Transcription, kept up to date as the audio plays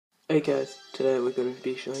Hey guys, today we're going to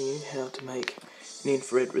be showing you how to make an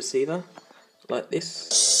infrared receiver like this.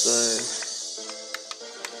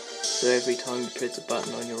 So every time you press a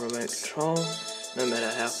button on your remote control, no matter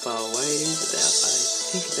how far away it is,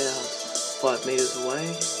 about 5 meters away,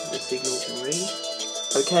 the signal can read.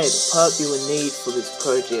 Okay, the part you will need for this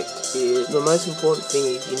project is, the most important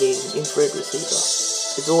thing is you need an infrared receiver.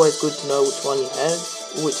 It's always good to know which one you have,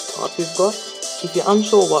 which type you've got. If you're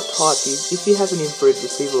unsure what type is, if you have an infrared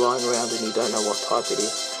receiver lying around and you don't know what type it is,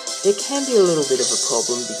 there can be a little bit of a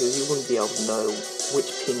problem because you wouldn't be able to know which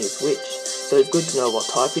pin is which. So it's good to know what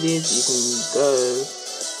type it is.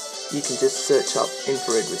 You can just search up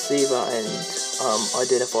infrared receiver and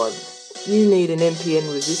identify. You need an NPN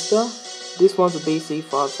resistor. This one's a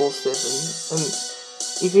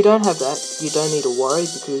BC547. If you don't have that, you don't need to worry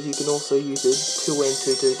because you can also use a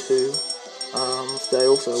 2N222. They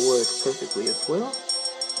also work perfectly as well.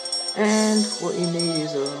 And what you need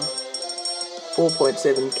is a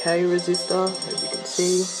 4.7K resistor, as you can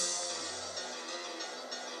see.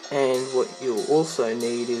 And what you'll also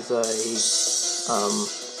need is a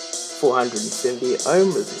 470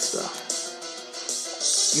 ohm resistor.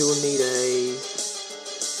 You will need a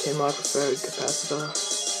 10 microfarad capacitor.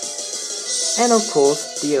 And of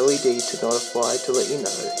course, the LED to notify to let you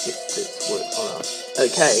know if this works or not.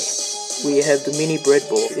 Okay. We have the mini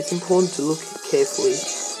breadboard. It's important to look carefully.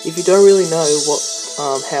 If you don't really know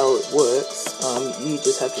how it works, you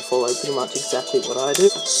just have to follow pretty much exactly what I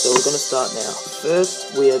do. So we're going to start now.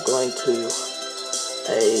 First, we are going to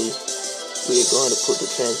put the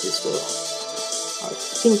transistor, I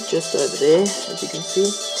think just over there, as you can see.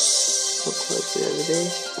 Look closely over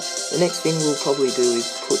there. The next thing we'll probably do is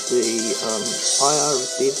put the IR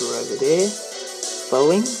receiver over there,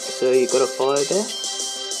 following. So you've got to follow that.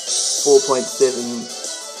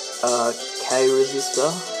 4.7K resistor.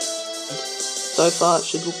 So far it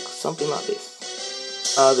should look something like this.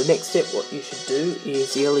 The next step, what you should do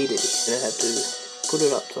is the LED. You're going to have to put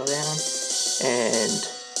it upside down, and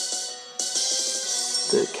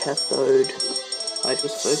the cathode, I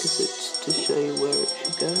just focus it to show you where it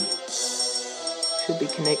should go. Should be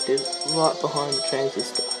connected right behind the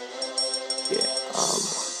transistor. Yeah,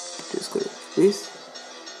 just go like this.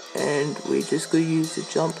 And we just go use the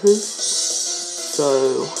jumpers.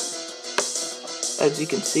 So as you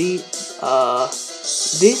can see,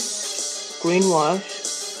 this green wire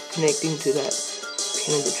connecting to that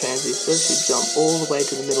pin of the transistor should jump all the way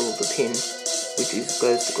to the middle of the pin, which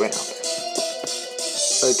goes to ground.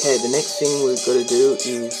 Okay, the next thing we've got to do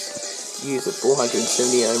is use a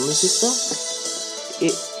 470 ohm resistor.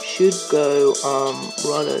 It should go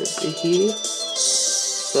right over here.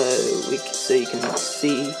 So you can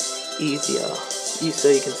see easily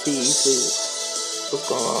what's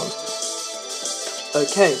going on.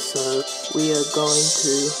 Okay, so we are going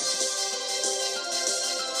to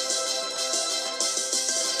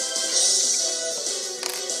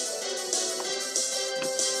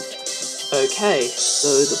so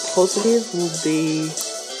the positive will be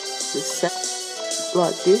the same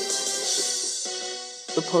like this.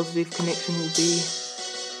 The positive connection will be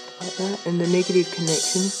like that, and the negative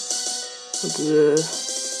connection of the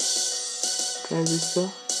transistor.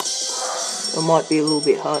 It might be a little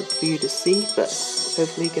bit hard for you to see, but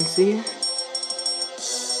hopefully you can see it.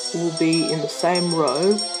 Will be in the same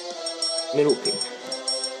row, middle pin.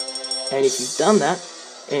 And if you've done that,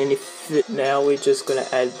 now we're just going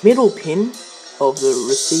to add middle pin of the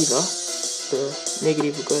receiver. The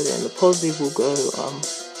negative will go there, and the positive will go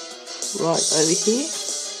right over here,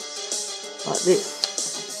 like this.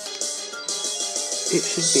 It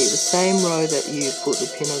should be the same row that you put the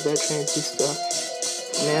pin of that transistor.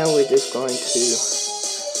 Now we're just going to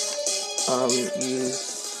use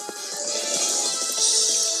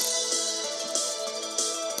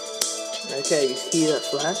okay, you hear that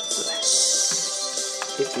flash? So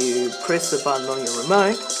if you press the button on your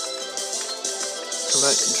remote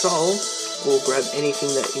control, or grab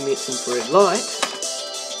anything that emits infrared light,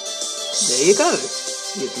 there you go.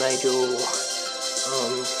 You've made your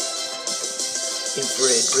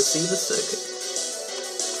infrared receiver circuit.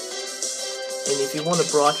 And if you want a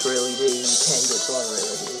brighter LED, you can get brighter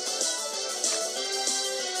LEDs.